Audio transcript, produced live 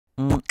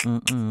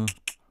Mm-mm.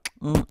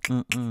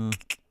 Mm-mm.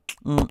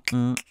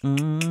 Mm-mm.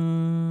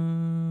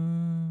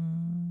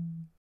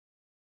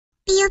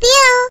 Pew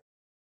pew.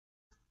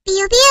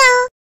 Pew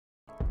pew.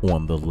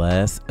 On the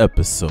last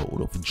episode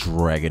of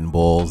Dragon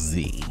Ball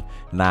Z.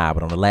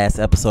 But on the last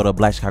episode of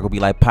Black Chicago Be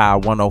Like Power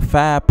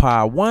 105,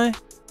 Power 1,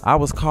 I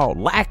was caught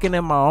lacking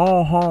in my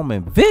own home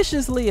and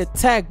viciously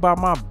attacked by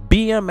my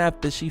BM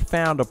after she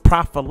found a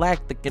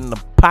prophylactic in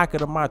the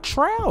pocket of my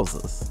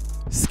trousers.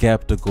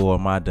 Skeptical of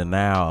my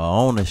denial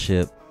of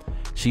ownership,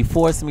 she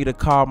forced me to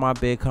call my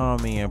big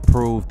homie and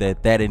prove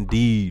that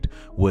indeed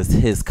was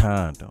his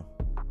condom.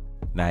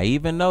 Now,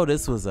 even though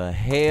this was a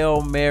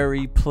Hail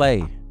Mary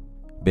play,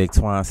 Big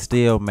Twan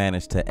still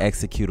managed to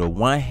execute a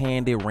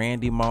one-handed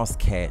Randy Moss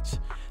catch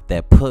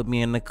that put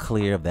me in the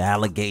clear of the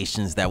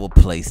allegations that were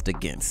placed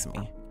against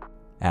me.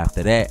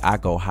 After that, I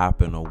go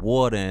hop in the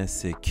water and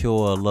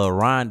secure a little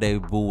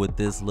rendezvous with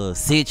this little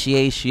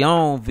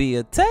situation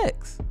via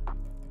text.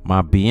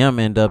 My BM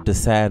ended up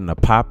deciding to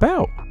pop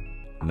out.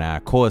 Now,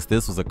 of course,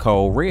 this was a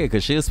cold red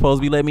because she was supposed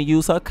to be letting me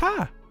use her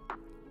car.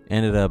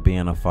 Ended up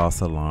being a false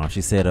alarm.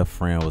 She said her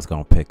friend was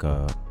gonna pick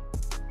her up.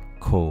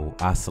 Cool.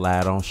 I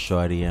slide on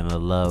shorty in a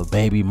little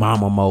baby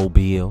mama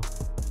mobile.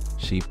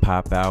 She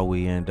pop out.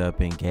 We end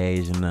up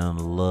engaging in a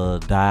little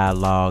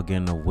dialogue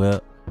in the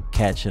whip,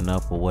 catching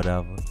up or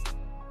whatever.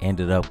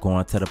 Ended up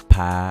going to the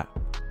pod,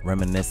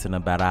 reminiscing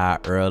about our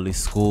early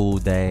school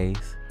days,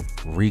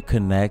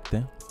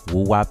 reconnecting,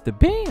 woo-wop the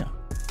bam.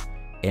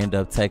 End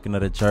up taking her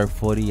to Jerk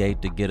 48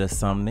 to get her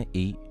something to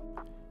eat.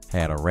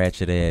 Had a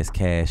ratchet ass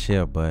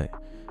cashier, but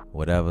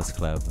whatever's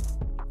clever.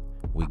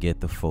 We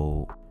get the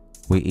food.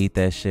 We eat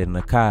that shit in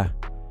the car.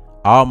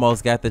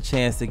 Almost got the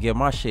chance to get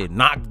my shit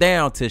knocked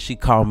down till she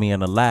called me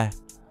in a lie.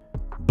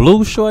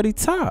 Blue shorty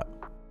top.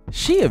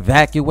 She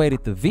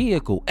evacuated the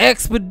vehicle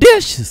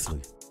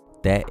expeditiously.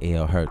 That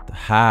L hurt the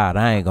hide,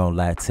 I ain't gonna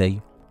lie to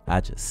you.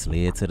 I just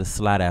slid to the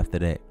slot after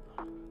that.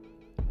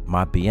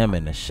 My BM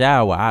in the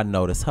shower, I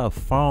noticed her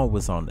phone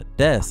was on the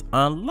desk,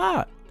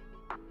 unlocked.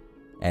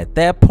 At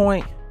that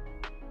point,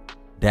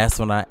 that's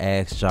when I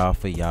asked y'all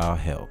for y'all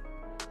help.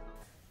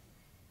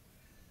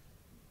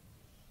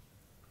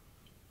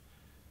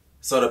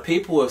 So the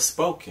people have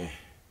spoken,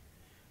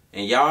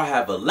 and y'all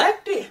have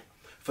elected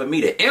for me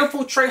to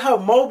infiltrate her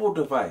mobile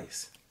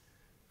device.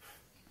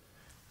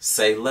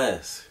 Say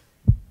less.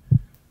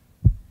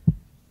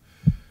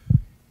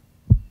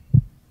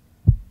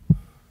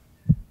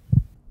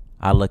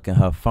 I look at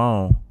her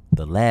phone.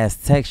 The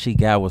last text she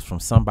got was from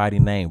somebody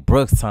named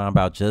Brooks talking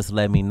about just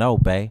let me know,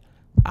 bae.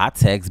 I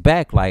text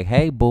back like,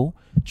 hey, boo,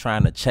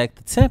 trying to check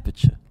the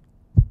temperature.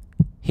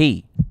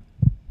 He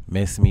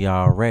missed me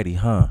already,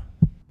 huh?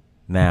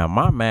 Now,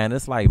 my man,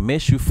 it's like,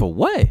 miss you for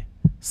what?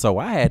 So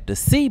I had to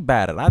see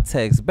about it. I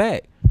text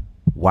back.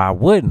 Why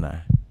wouldn't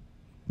I?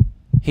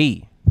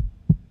 He.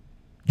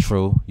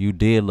 True, you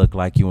did look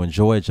like you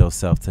enjoyed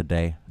yourself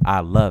today. I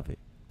love it.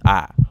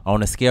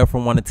 On a scale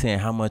from 1 to 10,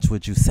 how much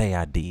would you say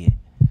I did?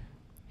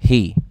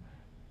 He.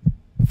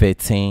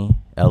 15,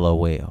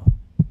 LOL.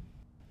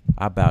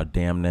 I about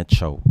damn near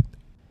choked.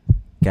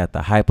 Got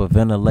the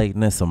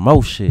hyperventilating and some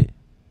more shit.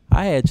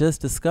 I had just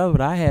discovered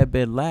I had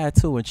been lied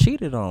to and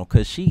cheated on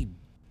because she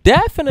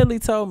definitely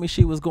told me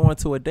she was going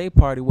to a day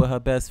party with her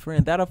best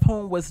friend, that of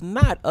whom was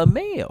not a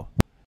male.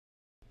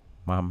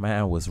 My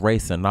mind was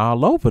racing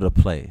all over the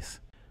place.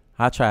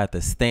 I tried to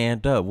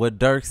stand up. What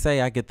Dirk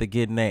say? I get to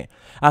getting that.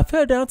 I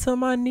fell down to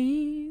my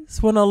knees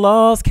when the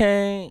laws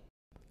came.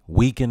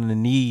 Weak in the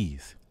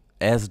knees.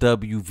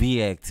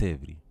 SWV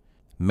activity.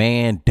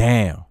 Man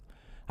down.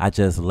 I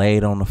just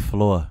laid on the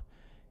floor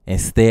and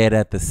stared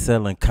at the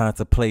ceiling,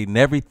 contemplating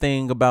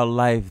everything about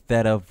life,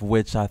 that of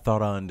which I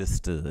thought I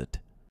understood.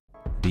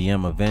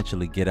 BM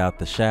eventually get out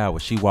the shower.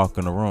 She walk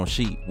in the room.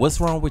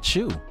 What's wrong with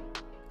you?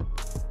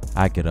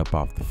 I get up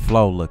off the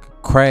floor looking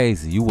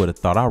crazy. You would have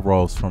thought I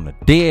rose from the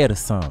dead or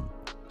something.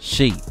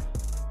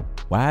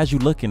 Why is you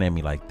looking at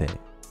me like that?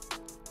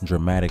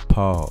 Dramatic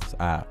pause.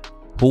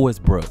 Who is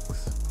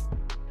Brooks?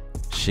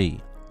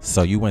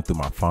 So you went through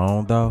my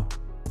phone though?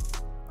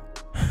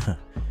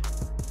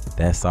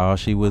 That's all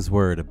she was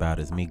worried about,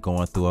 is me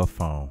going through her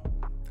phone.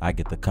 I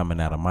get to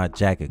coming out of my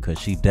jacket because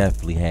she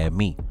definitely had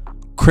me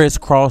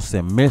crisscrossed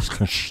and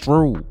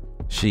misconstrued.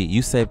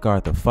 You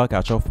safeguard the fuck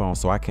out your phone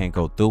so I can't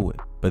go through it.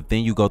 But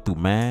then you go through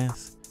mine.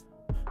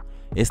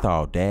 It's the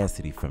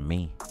audacity for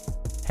me.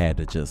 Had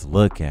to just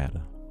look at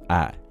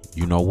her.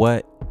 You know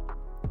what?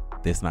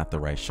 This not the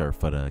right shirt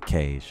for the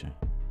occasion.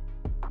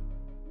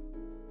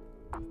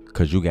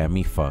 Cause you got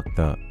me fucked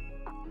up.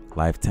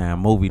 Lifetime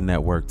Movie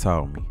Network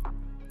told me.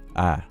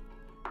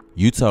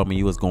 You told me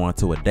you was going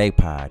to a day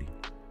party.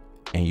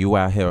 And you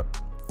out here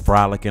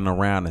frolicking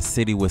around the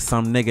city with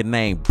some nigga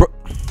named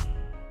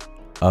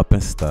Up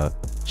and stuck.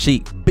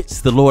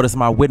 Bitch, the Lord is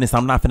my witness.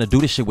 I'm not finna do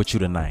this shit with you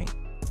tonight.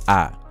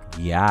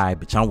 Yeah,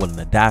 bitch, I'm willing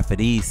to die for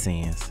these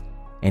sins.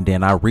 And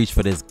then I reached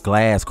for this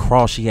glass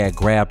cross she had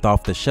grabbed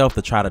off the shelf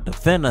to try to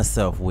defend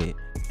herself with.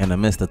 In the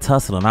midst of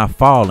tussling, I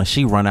fall and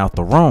she run out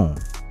the room.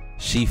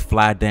 She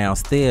fly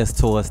downstairs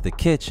towards the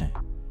kitchen.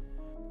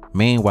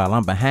 Meanwhile,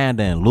 I'm behind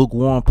her in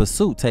lukewarm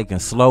pursuit, taking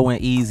slow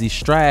and easy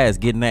strides,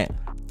 getting that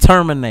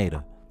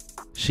Terminator.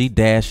 She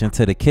dashed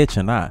into the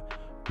kitchen.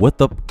 What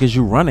the fuck is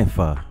you running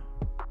for?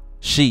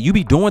 You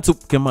be doing too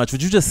much.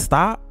 Would you just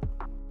stop?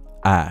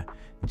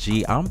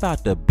 Gee, I'm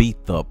about to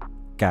beat the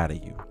fuck out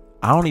of you.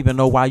 I don't even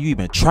know why you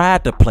even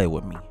tried to play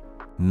with me.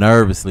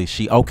 Nervously,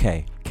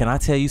 okay, can I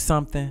tell you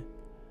something?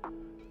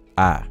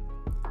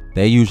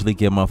 They usually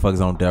give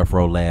motherfuckers on death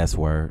row last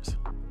words.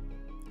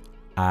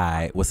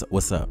 Alright,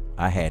 what's up?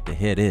 I had to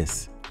hear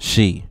this.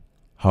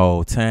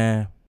 Whole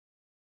time,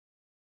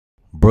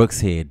 Brooks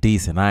here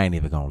decent. I ain't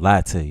even gonna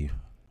lie to you.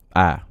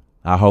 I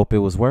hope it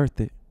was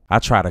worth it. I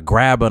tried to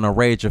grab her in a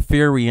rage of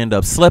fury, end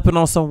up slipping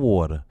on some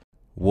water.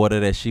 Water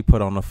that she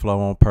put on the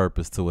floor on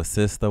purpose to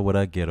assist her with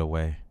her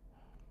getaway.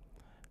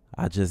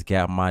 I just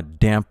got my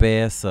damp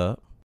ass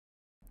up,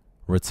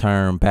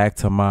 returned back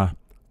to my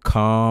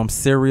calm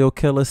serial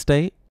killer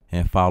state,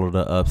 and followed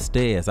her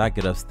upstairs. I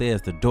get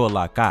upstairs, the door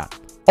lock. I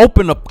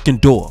open the fucking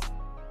door.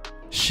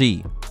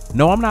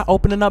 No, I'm not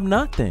opening up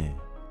nothing.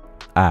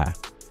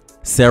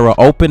 Sarah,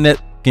 open that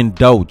fucking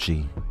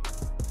doji.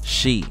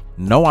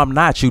 No, I'm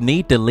not. You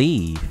need to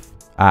leave.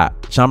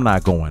 I'm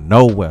not going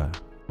nowhere.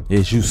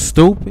 Is you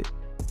stupid?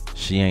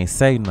 She ain't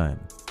say nothing.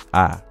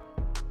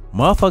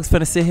 Motherfuckers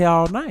finna sit here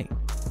all night.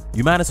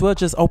 You might as well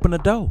just open the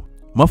door.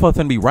 Motherfuckers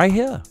finna be right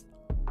here.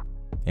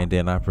 And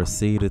then I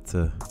proceeded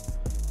to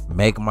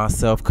make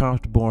myself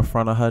comfortable in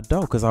front of her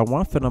door because I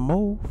wasn't finna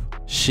move.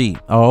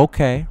 Oh,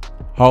 okay.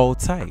 Hold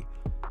tight.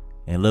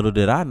 And little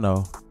did I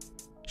know,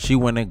 she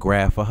went and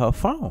grabbed for her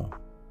phone.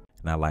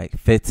 Now, like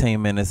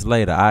 15 minutes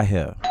later, I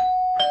hear,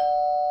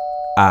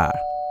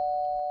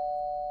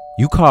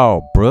 you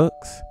called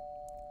Brooks?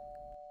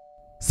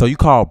 So you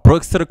called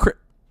Brooks to the crib?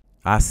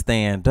 I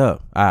stand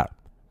up.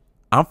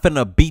 I'm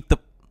finna beat the...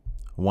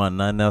 Wasn't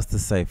nothing else to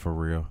say for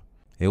real.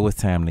 It was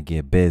time to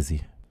get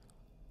busy.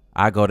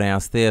 I go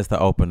downstairs to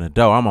open the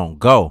door. I'm on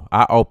go.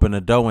 I open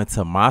the door, and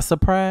to my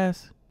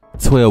surprise,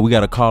 12, we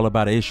got a call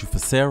about an issue for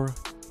Sarah.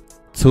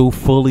 2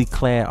 fully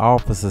clad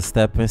officers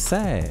step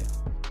inside.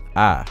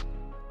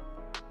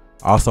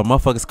 Also,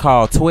 motherfuckers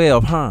called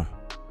 12, huh?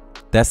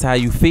 That's how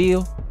you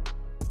feel?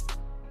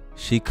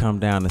 She come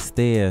down the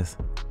stairs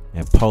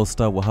and post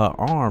up with her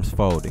arms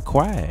folded,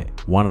 quiet.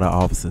 One of the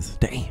officers,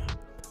 damn.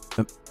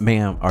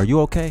 Ma'am, are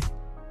you okay?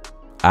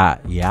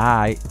 Yeah,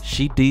 alright.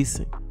 She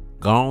decent.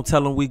 Go on,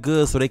 tell them we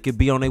good so they can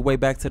be on their way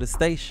back to the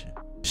station.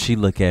 She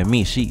look at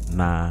me.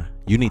 Nah,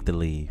 you need to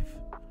leave.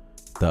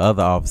 The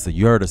other officer,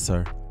 you heard her,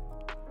 sir.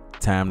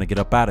 Time to get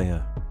up out of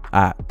here.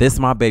 This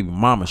my baby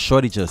mama.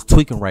 Shorty just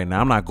tweaking right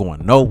now. I'm not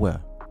going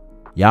nowhere.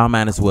 Y'all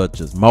might as well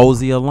just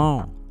mosey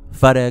along.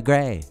 For the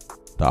grade.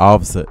 The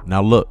officer,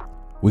 now look,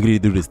 we can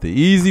either do this the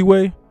easy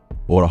way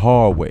or the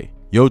hard way.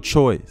 Your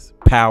choice.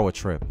 Power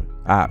tripping.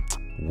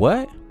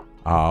 What?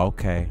 Oh,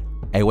 okay.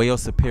 Hey, where your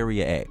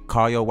superior at?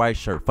 Call your white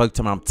shirt. Fuck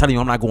to me. I'm telling you,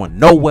 I'm not going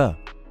nowhere.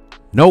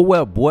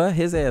 Nowhere, boy.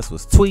 His ass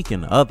was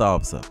tweaking. The other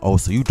officer. Oh,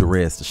 so you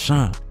Derez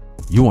Deshaun.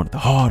 You want it the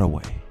harder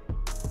way.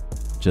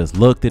 Just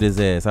looked at his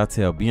ass. I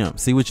tell BM,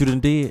 see what you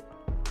done did?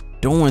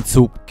 Doing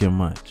too fucking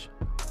much.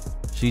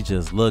 She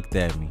just looked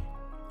at me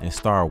and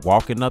started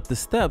walking up the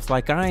steps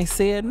like I ain't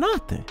said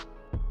nothing.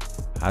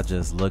 I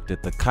just looked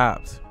at the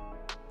cops.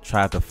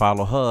 Tried to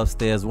follow her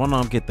upstairs. One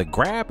of them get the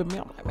grabbing me.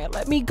 I'm like, man,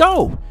 let me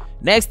go.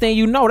 Next thing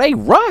you know, they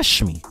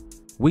rush me.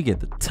 We get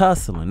the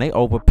tussling. They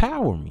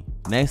overpower me.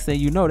 Next thing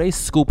you know, they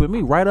scooping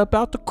me right up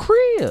out the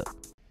crib.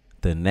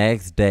 The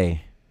next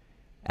day,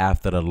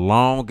 after the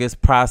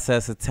longest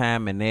process of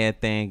time and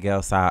everything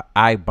else,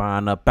 I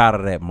bond up out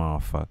of that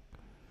motherfucker.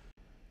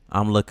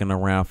 I'm looking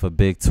around for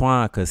Big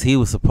Twine because he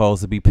was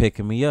supposed to be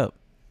picking me up.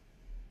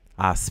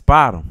 I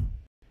spot him.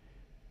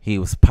 He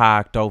was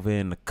parked over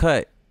in the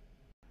cut.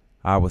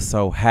 I was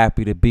so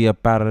happy to be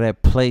up out of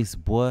that place,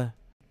 boy.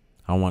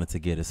 I wanted to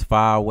get as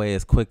far away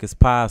as quick as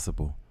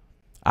possible.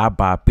 I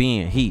bop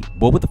in.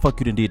 Boy, what the fuck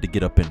you done did to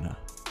get up in there?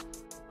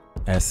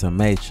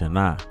 SMH and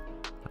I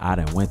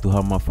done went through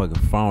her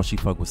motherfucking phone. She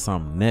fuck with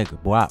some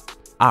nigga, boy.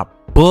 I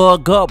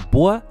bug up,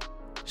 boy.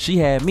 She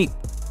had me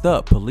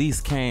up.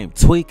 Police came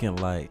tweaking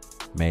like,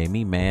 made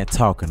me mad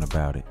talking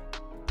about it.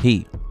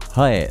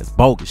 Her ass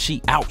bogus.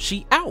 She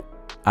out.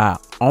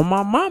 On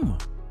my mama.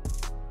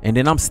 And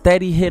then I'm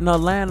steady hitting her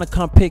line to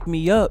come pick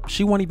me up.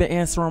 She won't even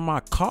answering my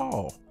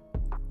call.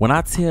 When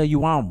I tell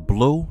you I'm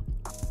blue,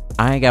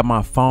 I ain't got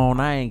my phone.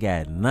 I ain't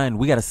got nothing.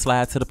 We got to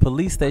slide to the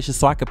police station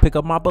so I can pick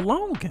up my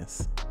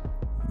belongings.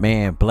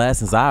 Man,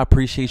 blessings, I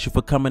appreciate you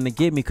for coming to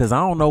get me because I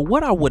don't know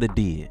what I would have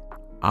did.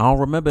 I don't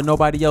remember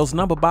nobody else's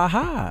number by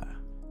heart.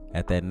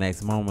 At that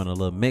next moment, a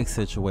little mixed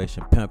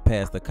situation pimped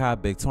past the car,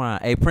 Big Twine.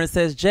 Hey,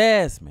 Princess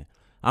Jasmine,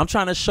 I'm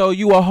trying to show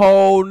you a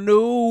whole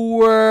new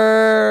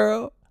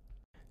world.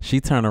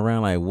 She turned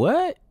around like,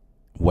 what?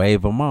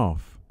 Wave him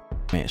off.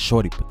 Man,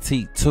 shorty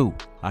petite too.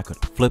 I could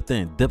have flipped in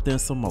and dipped in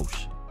some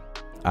motion.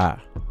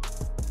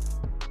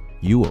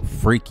 You a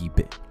freaky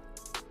bitch.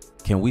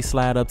 Can we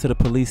slide up to the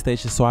police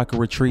station so I can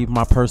retrieve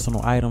my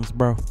personal items,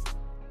 bro?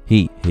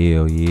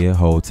 Hell yeah.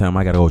 Whole time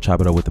I gotta go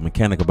chop it up with the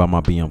mechanic about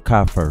my BM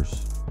car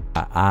first.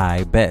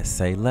 I bet,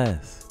 say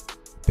less.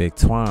 Big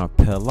Twine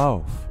peel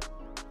off.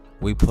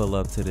 We pull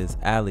up to this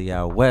alley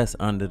out west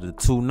under the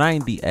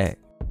 290 Act.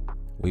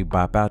 We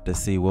bop out to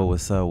see what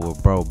was up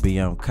with bro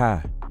BM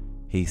Kai.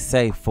 He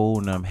say fool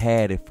and them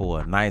had it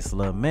for a nice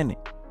little minute.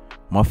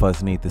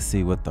 Motherfuckers need to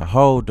see what the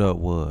hold up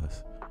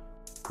was.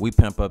 We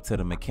pimp up to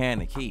the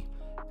mechanic. He,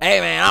 hey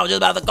man, I was just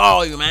about to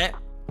call you, man.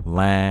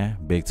 Line,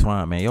 Big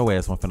Twine, man, your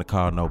ass wasn't finna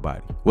call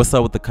nobody. What's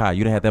up with the car?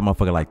 You done had that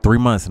motherfucker like 3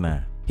 months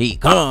now. He,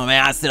 come on,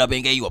 man. I sit up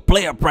and gave you a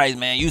player price,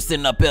 man. You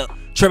sitting up here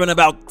tripping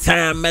about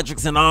time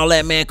metrics and all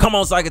that, man. Come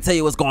on so I can tell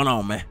you what's going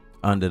on, man.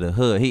 Under the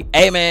hood, he,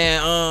 hey,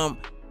 man,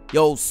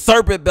 yo,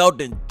 serpent belt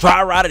and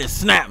dry rotted and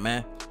snap,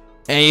 man.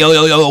 And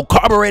yo,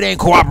 carburetor ain't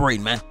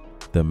cooperating, man.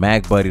 The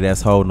Mac buddy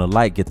that's holding the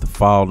light get to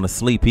falling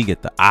asleep. He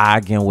get the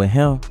arguing with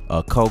him.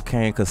 A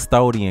cocaine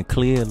custodian,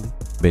 clearly.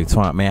 Big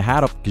Twine, man,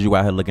 how the f is you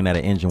out here looking at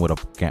an engine with a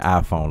fucking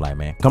iPhone light,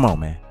 man? Come on,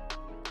 man.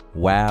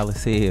 Wild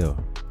as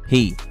hell.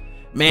 He,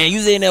 man, you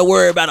sitting there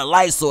worried about a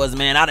light source,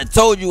 man. I done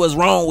told you what's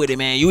wrong with it,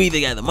 man. You either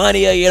got the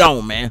money or you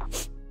don't, man.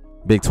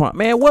 Big Twine,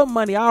 man, what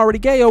money? I already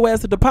gave your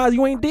ass a deposit.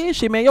 You ain't did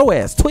shit, man. Your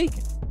ass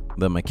tweaking.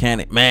 The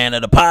mechanic, man, the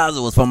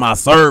deposit was for my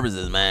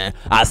services, man.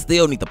 I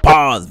still need to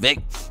pause, Vic.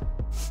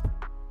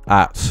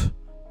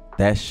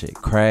 That shit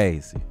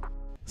crazy.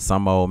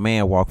 Some old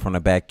man walked from the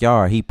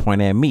backyard. He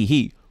pointed at me.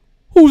 He,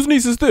 whose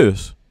niece is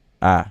this?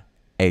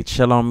 Hey,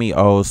 chill on me,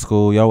 old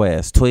school. Your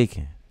ass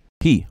tweaking.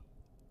 He,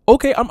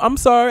 okay, I'm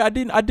sorry. I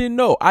didn't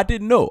know.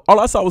 All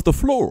I saw was the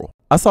floral.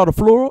 I saw the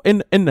floral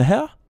in the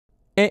hair.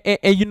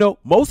 And you know,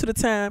 most of the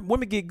time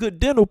women get good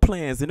dental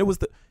plans, and it was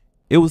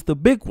the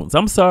big ones.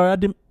 I'm sorry.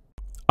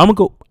 I'm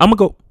gonna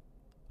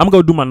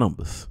go do my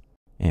numbers.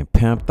 And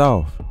pimped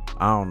off.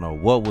 I don't know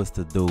what was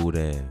to do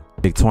there.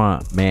 Big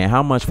Twine, man,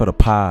 how much for the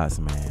pies,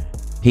 man?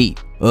 He,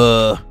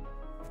 hold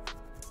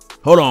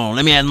on,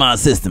 let me ask my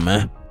assistant,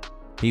 man.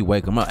 He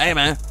wake him up. Hey,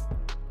 man,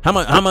 how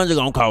much it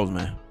gonna cost,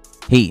 man?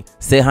 He,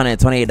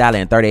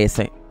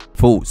 $628.38.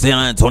 Food,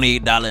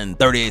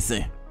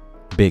 $628.38.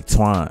 Big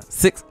Twine,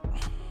 6.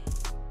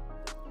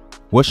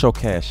 What's your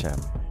cash at,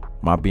 man?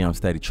 My BM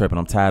steady tripping.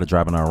 I'm tired of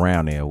driving her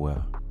around there,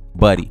 well.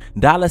 Buddy,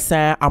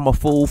 $, I'm a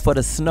fool for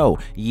the snow.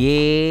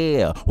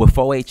 Yeah, with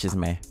 4 H's,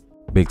 man.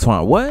 Big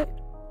Twine, what?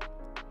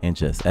 And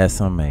just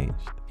SMH.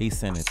 He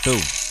sent it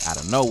through.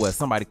 Out of nowhere,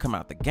 somebody come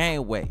out the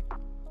gangway.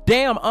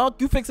 Damn, Unc,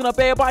 you fixing up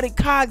everybody's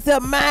car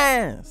except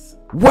mine.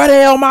 Where the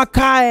hell my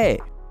car at?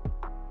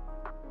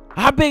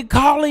 I been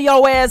calling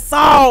your ass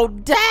all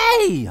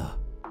day.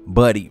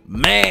 Buddy,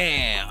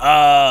 man,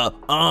 I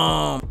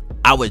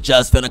was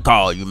just finna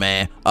call you,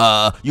 man.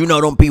 You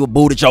know them people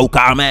booted your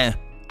car, man.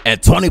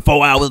 And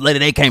 24 hours later,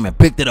 they came and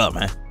picked it up,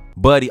 man.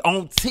 Buddy,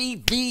 on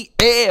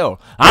TVL,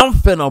 I'm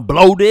finna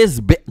blow this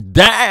bit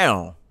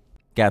down.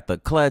 Got the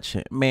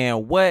clutching.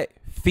 Man, what?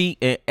 Feet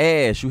and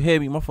ass. You hear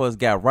me? Motherfuckers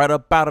got right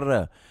up out of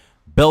there.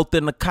 Belt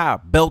in the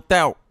car. Belt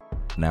out.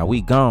 Now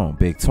we gone.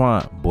 Big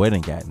Twine. Boy,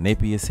 done got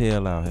nippy as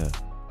hell out here.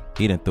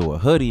 He done threw a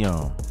hoodie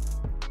on.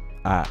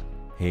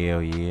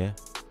 Hell yeah.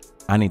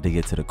 I need to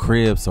get to the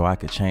crib so I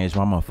could change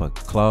my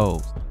motherfucking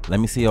clothes. Let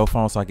me see your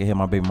phone so I can hit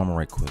my baby mama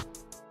right quick.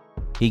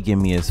 He give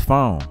me his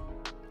phone.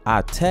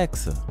 I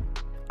text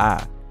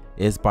her.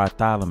 It's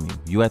Bartholomew.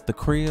 You at the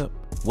crib?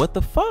 What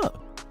the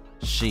fuck?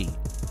 She,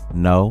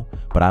 no,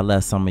 but I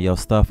left some of your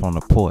stuff on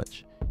the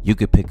porch. You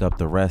could pick up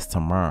the rest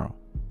tomorrow.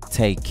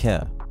 Take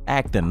care.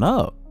 Acting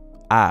up.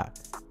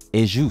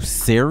 Is you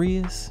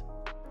serious?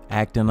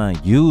 Acting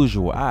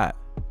unusual.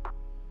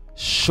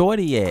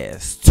 Shorty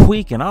ass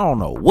tweaking. I don't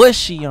know what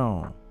she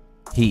on.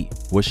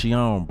 What she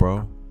on,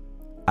 bro?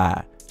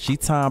 She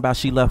talking about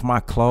she left my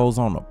clothes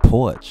on the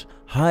porch.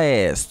 Her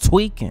ass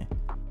tweaking.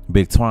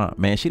 Big Twine,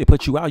 man, she done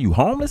put you out. You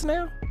homeless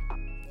now?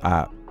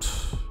 I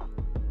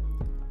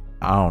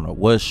don't know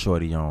what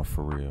shorty on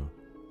for real.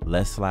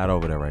 Let's slide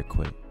over there right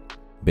quick.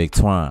 Big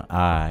Twine,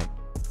 alright.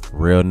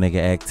 Real nigga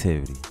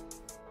activity.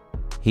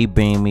 He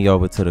beamed me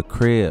over to the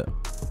crib.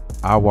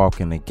 I walk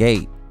in the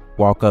gate,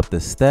 walk up the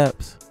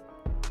steps,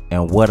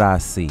 and what I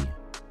see?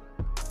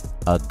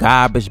 A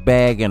garbage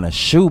bag and a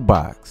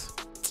shoebox.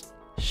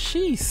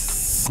 She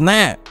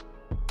snapped.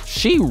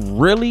 She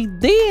really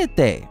did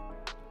that.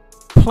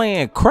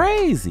 Playing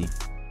crazy.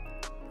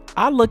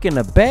 I look in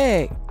the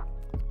bag.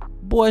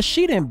 Boy,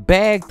 she done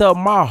bagged up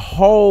my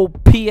whole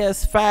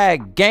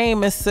PS5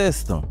 gaming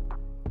system.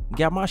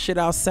 Got my shit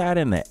outside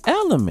in the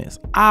elements.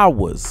 I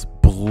was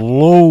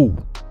blue.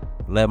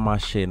 Let my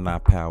shit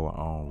not power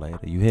on later.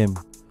 You hear me?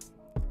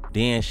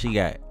 Then she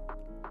got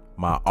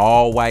my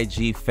all white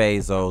G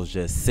Fazos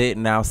just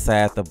sitting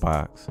outside the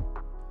box.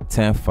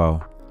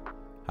 10-4.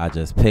 I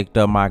just picked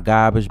up my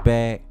garbage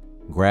bag,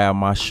 grabbed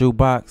my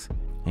shoebox,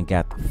 and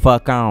got the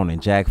fuck on in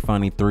Jack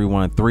Funny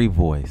 313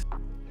 voice.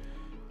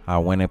 I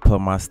went and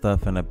put my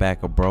stuff in the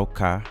back of bro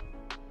car.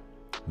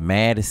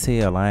 Mad as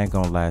hell, I ain't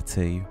gonna lie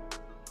to you.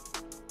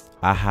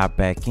 I hop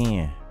back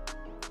in.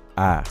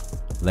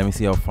 Let me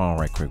see your phone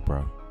right quick,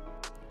 bro.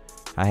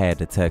 I had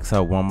to text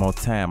her one more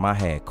time. I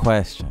had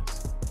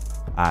questions.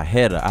 I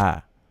hit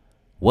her.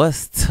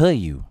 What's to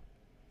you?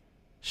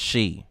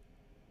 She.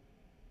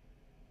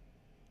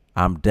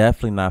 I'm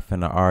definitely not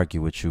finna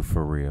argue with you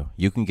for real.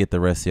 You can get the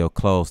rest of your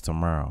clothes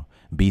tomorrow.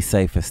 Be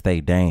safe and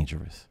stay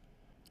dangerous.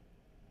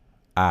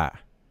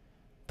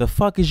 The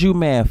fuck is you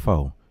mad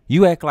for?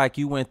 You act like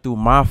you went through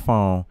my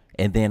phone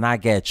and then I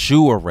got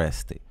you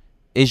arrested.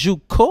 Is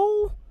you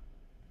cool?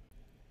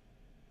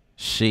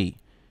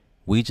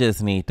 We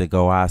just need to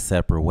go our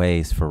separate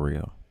ways for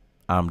real.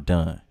 I'm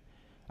done.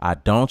 I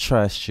don't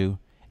trust you,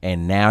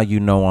 and now you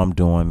know I'm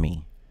doing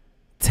me.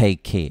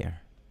 Take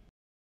care.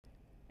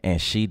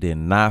 And she did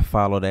not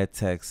follow that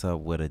text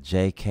up with a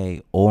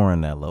JK or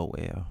an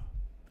LOL.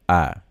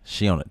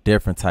 She on a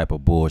different type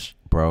of bullshit,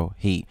 bro.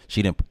 She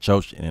didn't put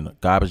your shit in a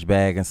garbage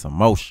bag and some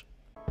motion.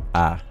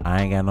 I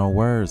ain't got no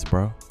words,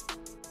 bro.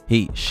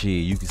 You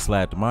can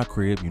slide to my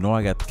crib. You know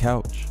I got the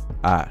couch.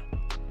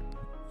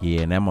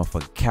 Yeah, and that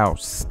motherfucking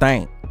couch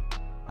stank.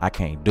 I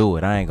can't do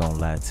it. I ain't gonna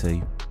lie to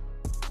you.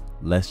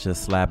 Let's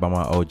just slide by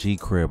my OG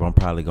crib. I'm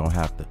probably gonna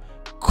have to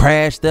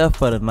crash there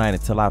for the night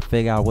until I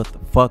figure out what the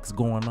fuck's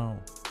going on.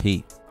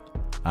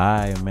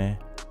 Alright, man.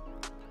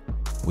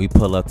 We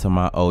pull up to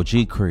my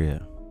OG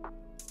crib.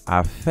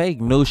 I fake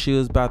knew she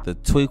was about to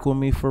tweak with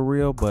me for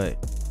real, but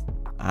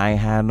I ain't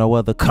had no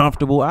other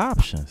comfortable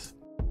options.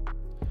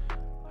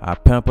 I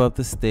pimp up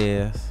the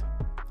stairs,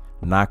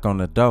 knock on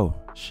the door.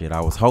 Shit,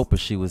 I was hoping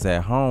she was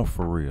at home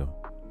for real.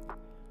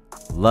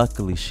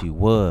 Luckily she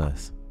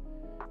was.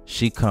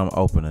 She come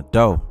open the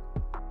door,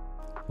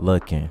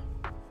 looking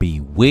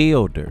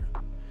bewildered.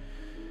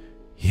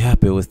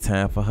 Yep, it was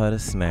time for her to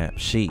snap.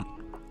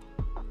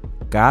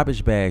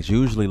 Garbage bags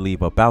usually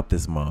leave about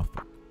this month.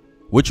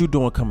 What you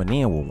doing coming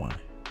in with one?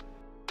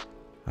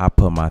 I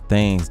put my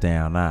things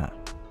down.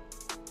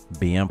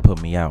 BM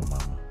put me out,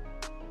 mama.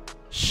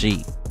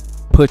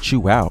 Put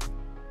you out?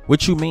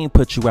 What you mean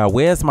put you out?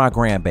 Where's my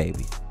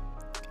grandbaby?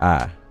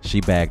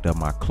 She bagged up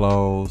my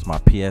clothes, my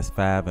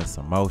PS5 and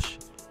some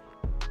motion.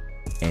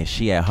 And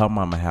she at her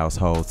mama house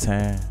whole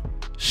time.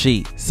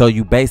 So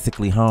you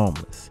basically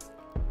homeless.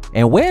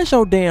 And where's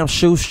your damn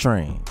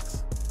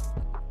shoestrings?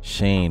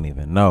 She ain't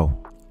even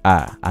know.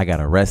 I got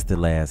arrested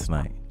last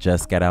night.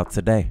 Just got out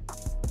today.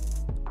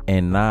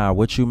 And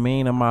what you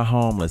mean am I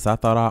homeless? I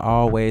thought I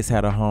always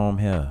had a home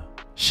here.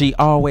 She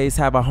always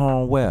have a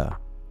home where?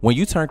 When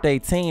you turned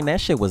 18,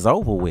 that shit was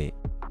over with.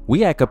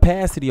 We at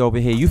capacity over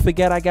here. You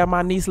forget I got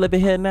my niece living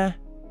here now?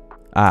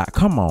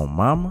 Come on,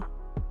 mama.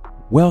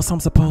 Where else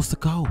I'm supposed to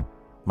go?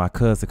 My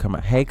cousin come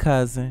out. Hey,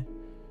 cousin.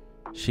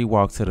 She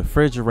walked to the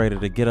refrigerator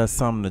to get us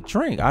something to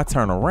drink. I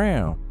turn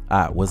around.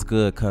 What's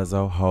good,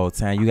 cuzzo? Whole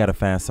time. You gotta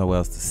find somewhere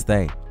else to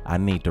stay. I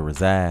need to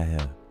reside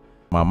here.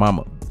 My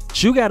mama,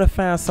 you gotta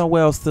find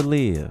somewhere else to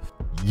live.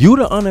 You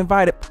the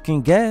uninvited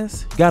fucking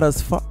guest. Got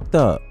us fucked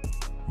up.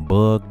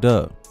 Bugged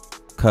up.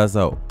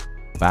 Cuzzo.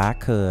 Bye,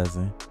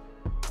 cousin.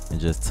 And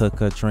just took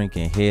her drink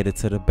and headed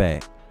to the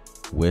back.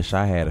 Wish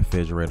I had a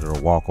refrigerator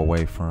to walk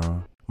away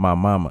from. My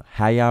mama,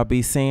 how y'all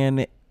be saying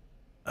it?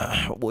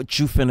 What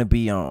you finna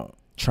be on?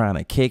 Trying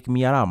to kick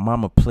me out?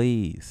 Mama,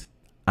 please.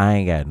 I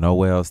ain't got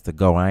nowhere else to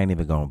go. I ain't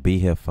even gonna be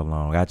here for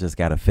long. I just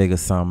gotta figure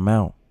something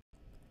out.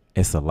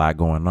 It's a lot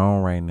going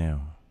on right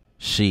now.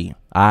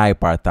 Alright,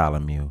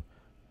 Bartholomew.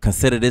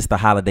 Consider this the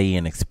Holiday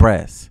Inn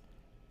Express.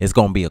 It's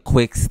gonna be a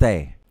quick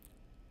stay.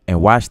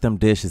 And wash them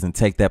dishes and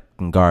take that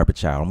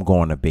garbage out. I'm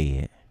going to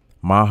bed.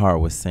 My heart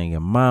was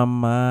singing,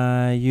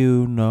 Mama,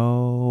 you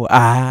know.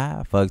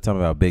 Fuck, talking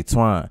about Big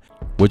Twine.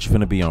 What you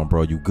finna be on,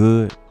 bro? You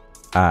good?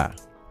 Hell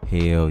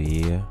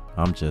yeah.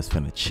 I'm just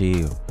finna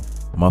chill.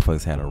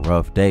 Motherfuckers had a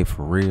rough day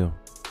for real.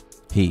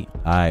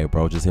 Alright,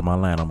 bro, just hit my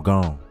line. I'm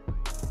gone.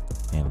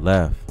 And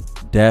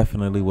left.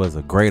 Definitely was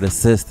a great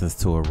assistance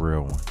to a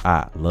real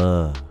one.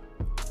 Love.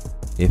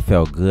 It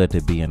felt good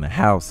to be in the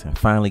house and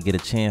finally get a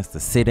chance to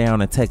sit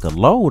down and take a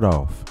load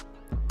off.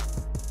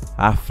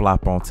 I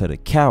flop onto the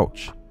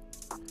couch.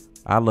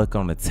 I look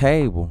on the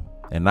table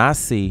and I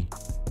see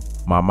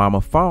my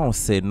mama phone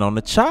sitting on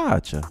the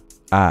charger.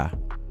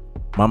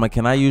 Mama,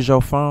 can I use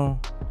your phone?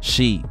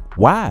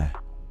 Why?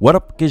 What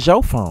up is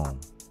your phone?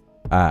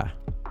 I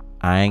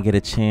ain't get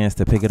a chance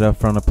to pick it up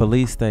from the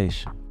police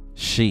station.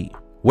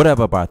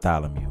 Whatever,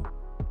 Bartholomew.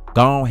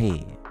 Go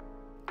ahead.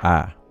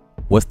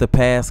 What's the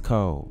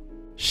passcode?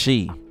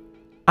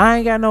 I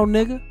ain't got no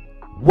nigga.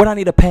 What I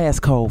need a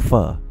passcode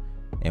for?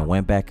 And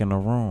went back in the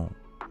room.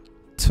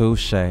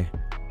 Touche.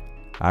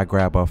 I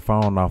grab her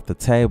phone off the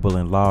table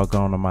and log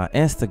on to my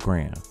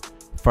Instagram.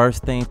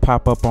 First thing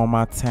pop up on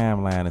my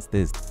timeline is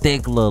this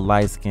thick little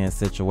light-skinned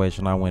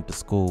situation I went to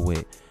school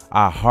with.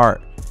 I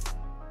heart.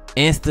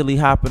 Instantly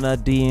hopping her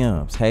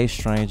DMs. Hey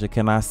stranger,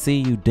 can I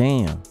see you?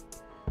 Damn.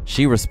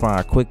 She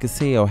respond quick as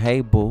hell. Hey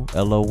boo,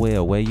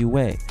 LOL, where you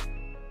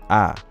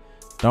at?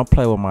 Don't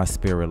play with my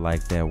spirit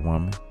like that,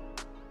 woman.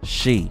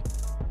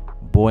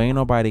 Boy, ain't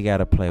nobody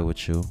gotta play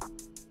with you.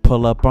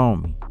 Pull up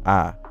on me.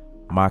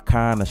 My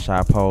kinda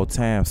shop whole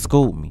time.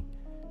 Scoop me.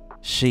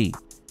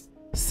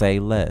 Say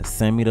less.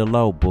 Send me the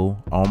low, boo.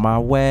 On my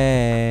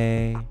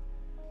way.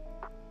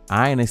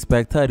 I ain't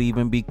expect her to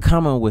even be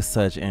coming with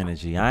such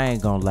energy. I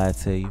ain't gonna lie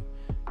to you.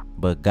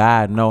 But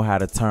God know how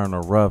to turn a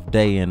rough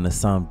day into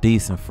something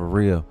decent for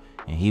real.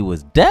 and he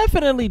was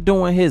definitely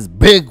doing his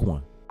big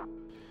one.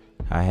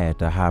 I had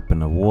to hop in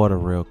the water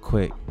real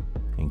quick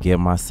and get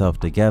myself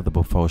together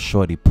before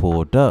Shorty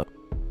pulled up.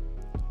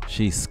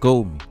 She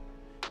schooled me,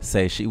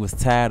 say she was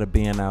tired of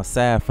being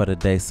outside for the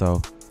day,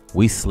 so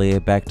we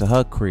slid back to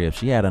her crib.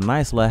 She had a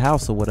nice little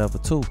house or whatever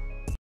too.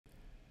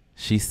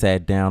 She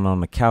sat down on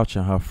the couch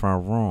in her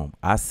front room.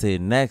 I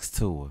sit next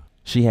to her.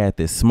 She had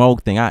this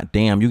smoke thing.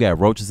 Damn, you got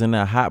roaches in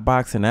that hot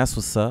box and that's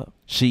what's up.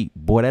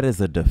 Boy, that is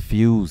a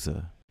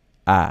diffuser.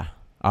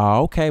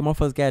 Oh, okay,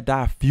 motherfuckers got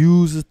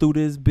diffusers through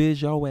this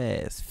bitch. Your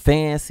ass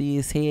fancy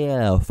as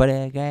hell for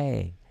that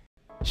guy.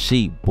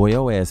 Boy,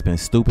 your ass been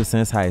stupid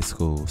since high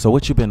school. So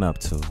what you been up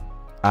to?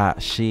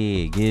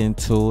 Getting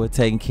to it,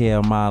 taking care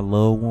of my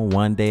little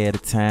one day at a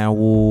time.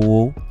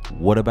 Woo.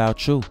 What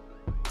about you?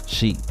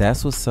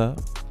 That's what's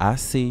up. I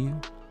see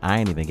you. I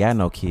ain't even got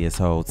no kids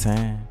whole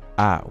time.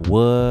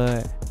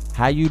 What?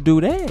 How you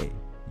do that?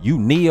 You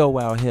Neo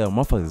out here,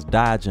 motherfuckers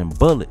dodging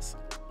bullets.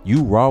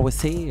 You raw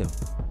as hell.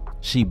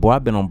 Boy, I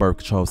been on birth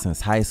control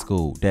since high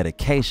school.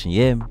 Dedication,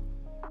 yeah me?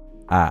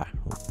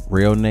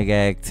 Real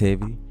nigga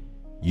activity.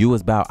 You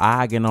was about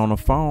arguing on the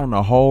phone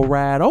the whole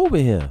ride over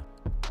here.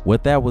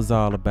 What that was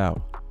all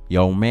about?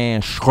 Yo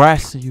man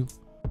scratching you?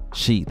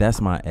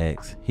 That's my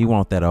ex. He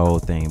want that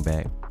old thing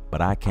back.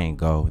 But I can't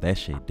go. That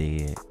shit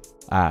dead.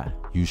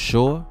 You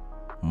sure?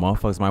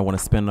 Motherfuckers might want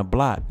to spin the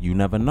block. You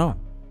never know.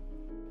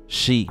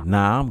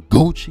 Nah, I'm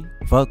Gucci.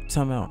 Fuck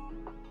time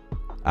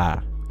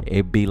out.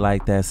 It be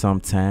like that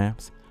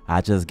sometimes. I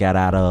just got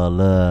out of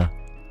love.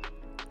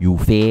 You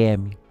feel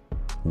me?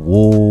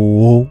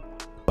 Whoa.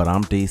 But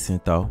I'm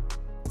decent though.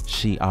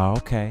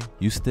 Okay.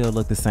 You still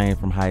look the same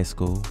from high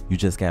school. You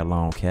just got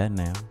long hair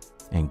now.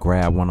 And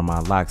grab one of my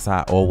locks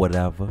out or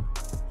whatever.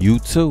 You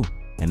too.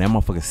 And that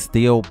motherfucker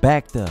still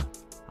back there.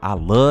 I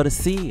love to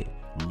see it.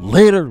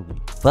 Literally.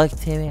 Fuck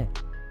that.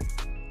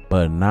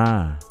 But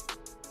nah.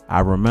 I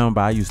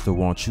remember I used to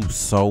want you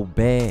so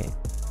bad.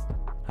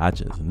 I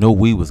just knew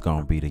we was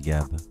gonna be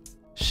together.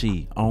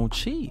 On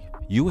chief.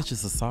 You was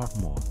just a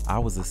sophomore. I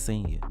was a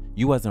senior.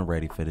 You wasn't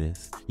ready for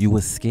this. You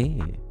was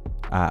scared.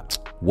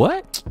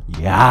 What?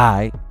 Yeah,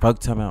 alright. Fuck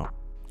time out.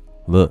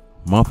 Look,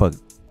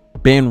 motherfucker,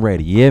 been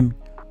ready, yeah me?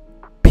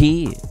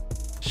 Pig.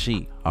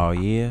 Oh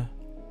yeah?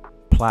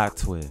 Plot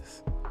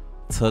twist.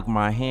 Took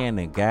my hand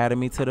and guided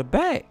me to the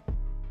back.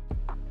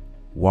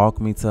 Walked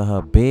me to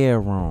her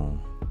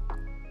bedroom.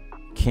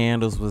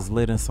 Candles was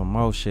lit and some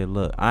more shit.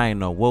 Look, I ain't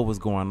know what was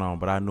going on,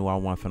 but I knew I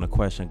wasn't finna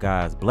question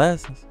God's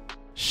blessings.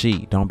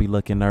 Don't be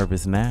looking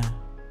nervous now.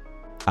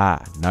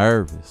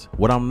 Nervous?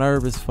 What I'm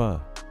nervous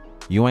for?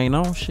 You ain't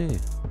on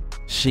shit.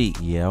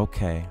 Yeah,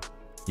 okay.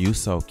 You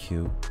so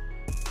cute.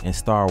 And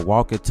start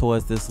walking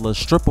towards this little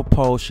stripper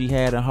pole she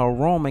had in her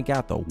room and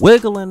got the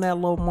wiggle in that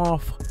little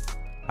motherfucker.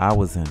 I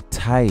was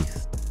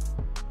enticed.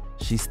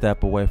 She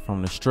stepped away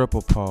from the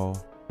stripper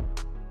pole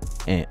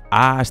and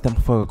I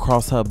stepped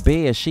across her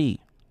bed.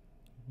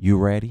 You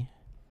ready?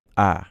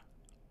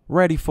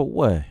 Ready for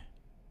what?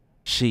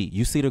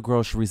 You see the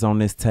groceries on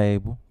this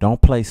table.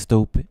 Don't play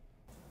stupid.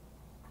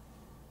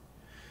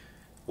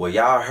 Well,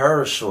 y'all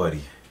heard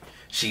Shorty.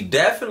 She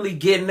definitely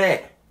getting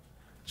that.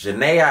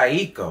 Janae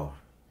Aiko.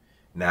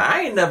 Now,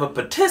 I ain't never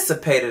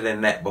participated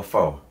in that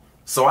before.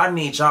 So I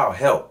need y'all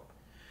help.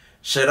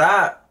 Should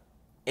I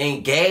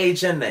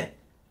engage in the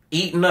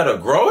eating of the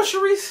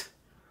groceries?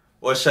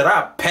 Or should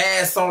I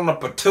pass on the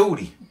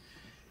patootie?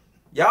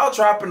 Y'all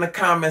drop in the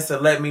comments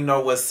and let me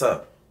know what's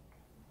up.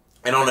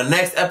 And on the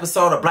next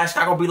episode of Black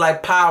Chicago Be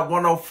Like Pod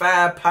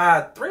 105,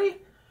 Pod 3,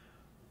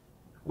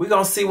 we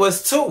gonna see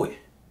what's to it.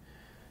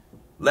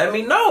 Let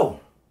me know.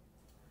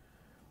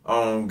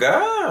 On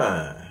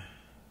God.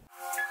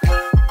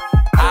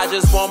 I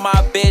just want my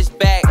bitch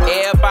back.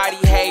 Everybody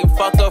hate,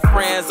 fuck her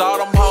friends. All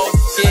them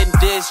hoes getting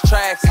diss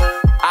tracks.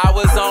 I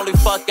was only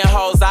fucking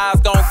hoes. I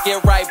was gonna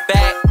get right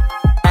back.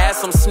 Had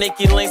some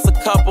sneaky links, a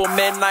couple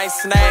midnight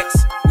snacks.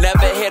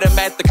 Never hit him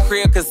at the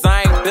crib cause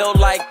I ain't built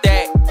like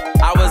that.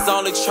 I was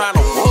only trying to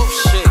whoop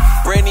shit.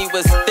 Brittany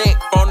was thick.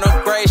 From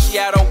the grave, she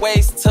had her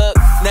waist tucked.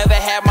 Never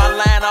had my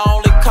line, I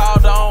only